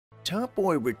Top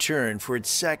Boy returned for its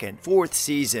second, fourth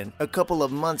season a couple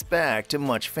of months back to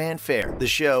much fanfare. The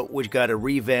show, which got a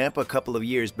revamp a couple of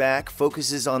years back,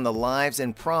 focuses on the lives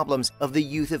and problems of the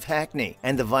youth of Hackney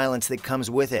and the violence that comes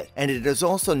with it, and it is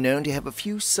also known to have a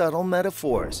few subtle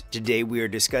metaphors. Today we are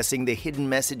discussing the hidden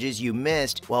messages you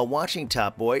missed while watching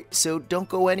Top Boy, so don't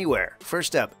go anywhere.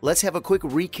 First up, let's have a quick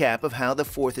recap of how the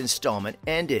fourth installment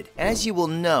ended. As you will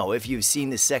know if you've seen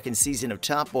the second season of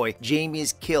Top Boy, Jamie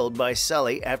is killed by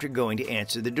Sully after going to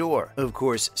answer the door. Of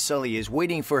course, Sully is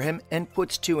waiting for him and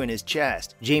puts two in his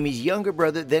chest. Jamie's younger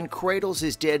brother then cradles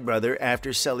his dead brother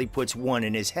after Sully puts one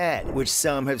in his head, which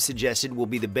some have suggested will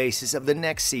be the basis of the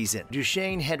next season.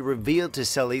 Dushane had revealed to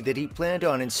Sully that he planned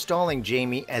on installing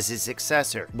Jamie as his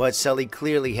successor, but Sully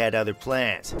clearly had other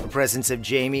plans. The presence of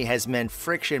Jamie has meant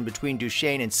friction between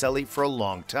Dushane and Sully for a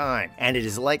long time, and it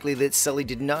is likely that Sully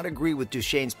did not agree with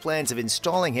Dushane's plans of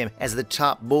installing him as the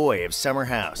top boy of Summer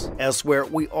House. Elsewhere,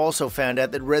 we also found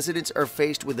out that residents are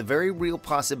faced with the very real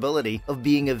possibility of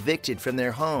being evicted from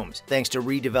their homes thanks to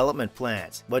redevelopment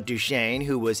plans. But Dushane,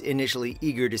 who was initially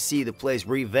eager to see the place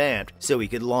revamped so he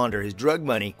could launder his drug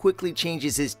money, quickly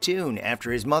changes his tune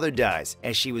after his mother dies,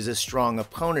 as she was a strong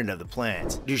opponent of the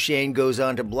plans. Dushane goes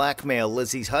on to blackmail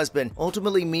Lizzie's husband,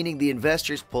 ultimately meaning the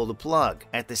investors pull the plug.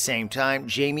 At the same time,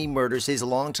 Jamie murders his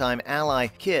longtime ally,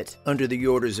 Kit, under the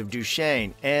orders of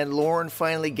Dushane, and Lauren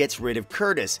finally gets rid of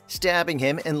Curtis, stabbing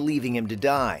him and leaving him to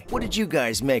die. What did you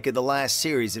guys make of the last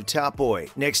series of Top Boy?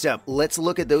 Next up, let's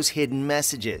look at those hidden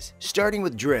messages. Starting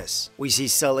with Driss. We see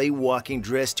Sully walking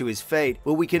Driss to his fate,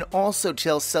 but we can also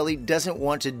tell Sully doesn't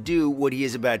want to do what he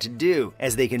is about to do,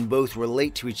 as they can both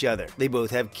relate to each other. They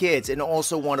both have kids and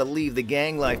also want to leave the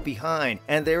gang life behind,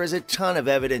 and there is a ton of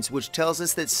evidence which tells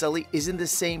us that Sully isn't the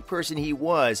same person he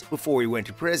was before he went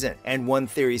to prison, and one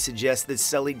theory suggests that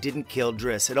Sully didn't kill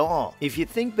Driss at all. If you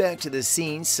think back to the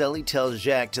scene, Sully tells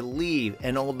Jack to leave,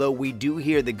 and although we do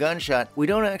hear the gunshot, we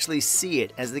don't actually see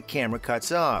it as the camera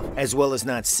cuts off. As well as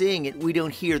not seeing it, we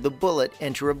don't hear the bullet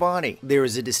enter a body. There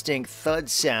is a distinct thud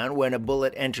sound when a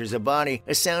bullet enters a body,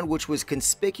 a sound which was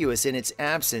conspicuous in its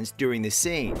absence during the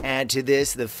scene. Add to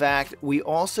this the fact we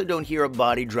also don't hear a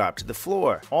body drop to the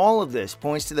floor. All of this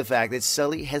points to the fact that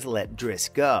Sully has let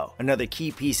Driss go. Another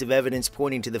key piece of evidence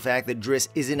pointing to the fact that Driss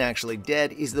isn't actually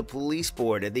dead is the police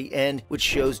board at the end, which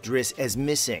shows Driss as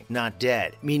missing, not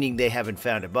dead, meaning they haven't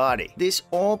found a body. This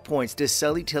all points to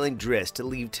Sully telling Driss to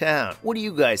leave town. What do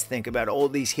you guys think about all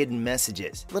these hidden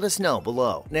messages? Let us know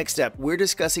below. Next up, we're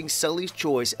discussing Sully's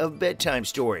choice of bedtime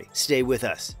story. Stay with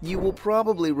us. You will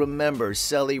probably remember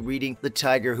Sully reading The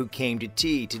Tiger Who Came to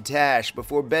Tea to Tash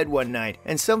before bed one night,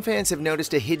 and some fans have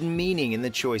noticed a hidden meaning in the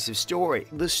choice of story.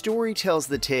 The story tells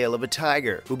the tale of a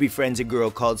tiger who befriends a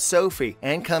girl called Sophie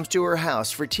and comes to her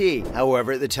house for tea.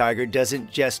 However, the tiger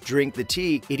doesn't just drink the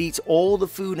tea, it eats all the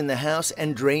food in the house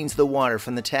and drains the water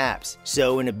from the taps.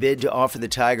 So in a bid to offer the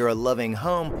tiger a loving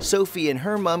home, Sophie and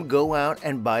her mom go out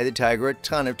and buy the tiger a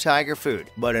ton of tiger food,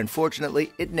 but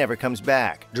unfortunately it never comes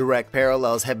back. Direct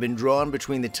parallels have been drawn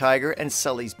between the tiger and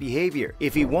Sully's behavior.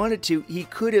 If he wanted to, he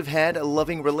could have had a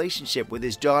loving relationship with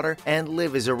his daughter and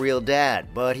live as a real dad,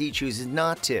 but he chooses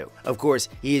not to. Of course,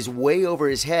 he is way over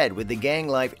his head with the gang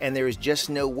life, and there is just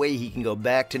no way he can go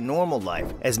back to normal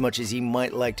life, as much as he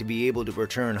might like to be able to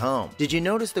return home. Did you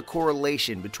notice the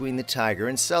correlation between the tiger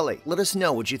and Sully? Let us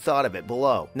know what you thought of it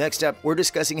below. Next up, we're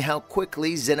discussing how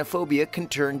quickly xenophobia can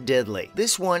turn deadly.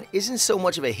 This one isn't so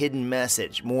much of a hidden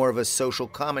message, more of a social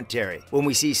commentary. When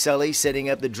we see Sully setting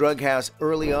up the drug house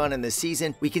early on in the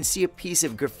season, we can see a piece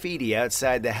of graffiti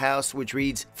outside the house which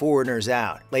reads "Foreigners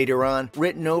Out." Later on,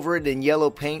 written over it in yellow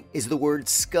paint is the word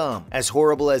scum. As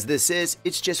horrible as this is,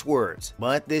 it's just words.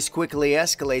 But this quickly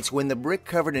escalates when the brick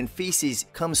covered in feces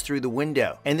comes through the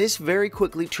window, and this very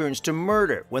quickly turns to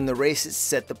murder when the racists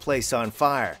set the place on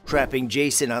fire, trapping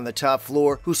Jason on the top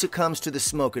floor, who succumbs to the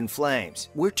smoke and flames.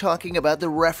 We're talking about the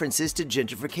references to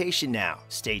gentrification now.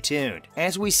 Stay tuned.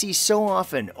 As we see so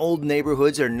often, old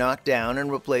neighborhoods are knocked down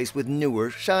and replaced with newer,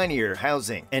 shinier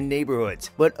housing and neighborhoods.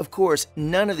 But of course,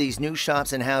 none of these new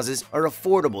shops and houses are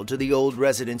affordable to the old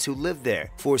residents who live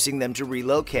there, forcing them to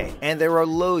relocate. And there are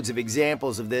loads of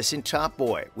examples of this in Top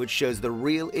Boy, which shows the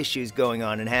real issues going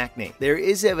on in Hackney. There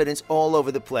is evidence all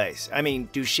over the place. I mean,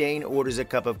 Dushane orders a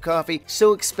cup of coffee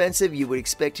so expensive you would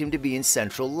expect him to be in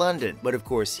central London, but of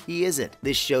course he isn't.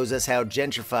 This shows us how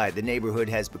gentrified the neighborhood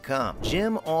has become.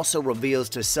 Jim also reveals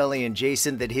to Sully and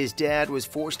Jason that his dad was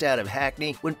forced out of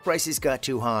Hackney when prices got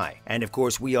too high. And of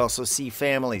course we also see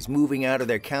families moving out of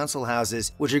their council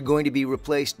houses, which are going to be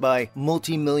replaced by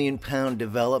multi-million-pound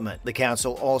development. The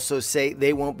council also say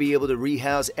they won't be able to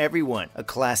rehouse everyone, a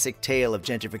classic tale of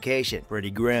gentrification.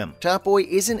 Pretty grim. Top Boy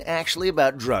isn't actually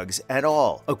about drugs at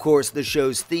all. Of course, the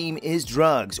show's theme is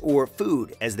drugs, or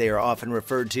food as they are often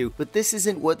referred to, but this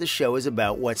isn't what the show is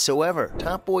about whatsoever.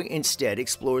 Top Boy instead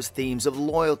explores themes of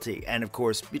loyalty and of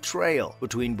course betrayal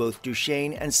between both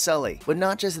Dushane and Sully. But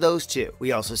not just those two.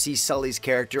 We also see Sully's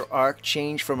character arc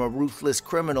change from a ruthless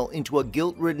criminal into a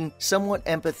guilt-ridden, somewhat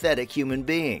empathetic human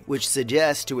being, which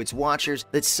suggests to its watchers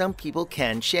that some people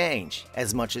can change,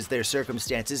 as much as their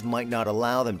circumstances might not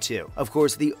allow them to. Of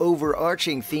course, the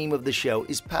overarching theme of the show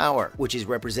is power, which is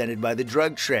represented by the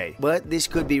drug trade, but this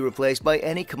could be replaced by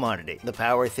any commodity. The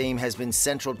power theme has been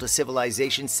central to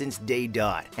civilization since day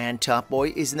dot, and Top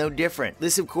Boy is no different.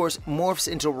 This of course morphs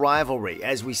into rivalry,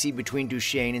 as we see between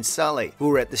Dushane and Sully,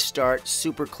 who are at the start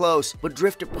super close but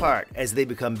drift apart as they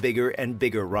become bigger and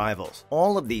bigger rivals.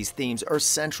 All of these themes are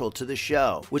central to the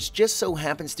show, which just so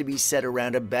happens to be set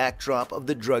around a backdrop of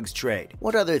the drugs trade.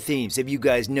 What other themes have you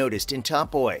guys noticed in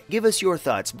Top Boy? Give us your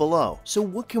thoughts below. So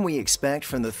what can we expect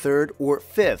from the third or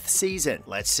fifth season?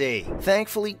 Let's see.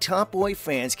 Thankfully, Top Boy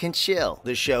fans can chill.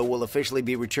 The show will officially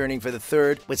be returning for the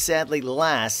third, but sadly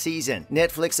last season.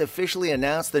 Netflix officially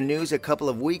announced the news a couple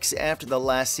of weeks after the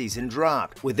last season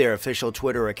dropped, with their official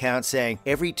Twitter account saying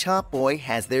every Top Boy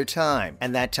has their time,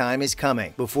 and that time is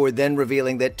coming, before then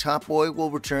revealing that Top Boy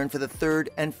will return for the third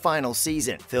and final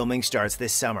season. Filming starts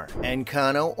this summer. And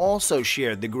Kano also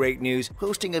shared the great news,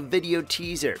 posting a video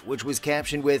teaser, which was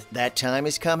captioned with, "That time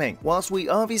is coming." Whilst we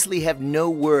obviously have no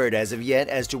word as of yet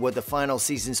as to what the final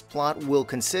season's plot will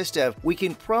consist of, we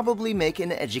can probably make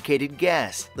an educated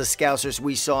guess. The Scousers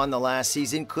we saw in the last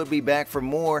season could be back for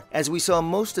more, as we saw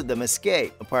most of them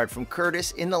escape, apart from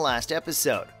Curtis in the last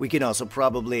episode. We can also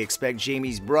probably expect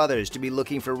Jamie's brothers to be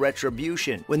looking for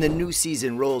retribution when the new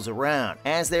season rolls around,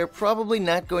 as they're probably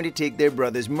not going to take their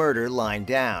brother's murder lying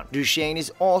down. Dushane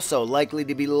is also likely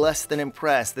to be less than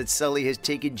impressed that Sully has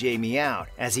taken Jamie out,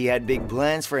 as he had big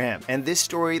plans for him, and this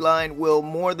storyline will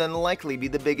more than likely be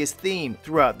the biggest theme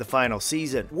throughout the final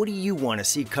season. What do you want to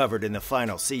see covered in the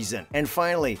final season? And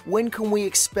finally, when can we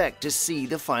expect to see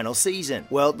the final season?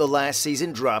 Well, the last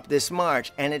season dropped this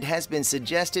March, and it has been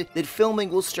suggested that filming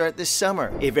will start this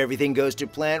summer. If everything goes to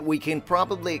plan, we can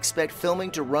probably expect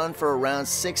filming to run for around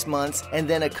 6 months and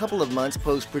then a couple of months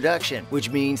post-production, which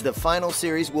means the final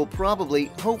series will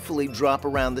probably, hopefully, drop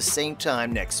around the same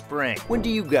time next spring. When do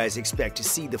you guys expect to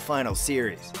see the final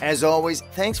series? As always,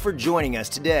 thanks for joining us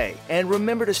today, and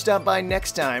remember to stop by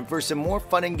next time for some more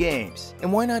fun and games.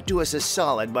 And why not do us a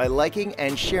solid by liking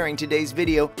and sharing today's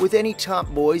video with any Top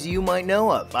Boys you might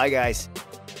know of. Bye guys.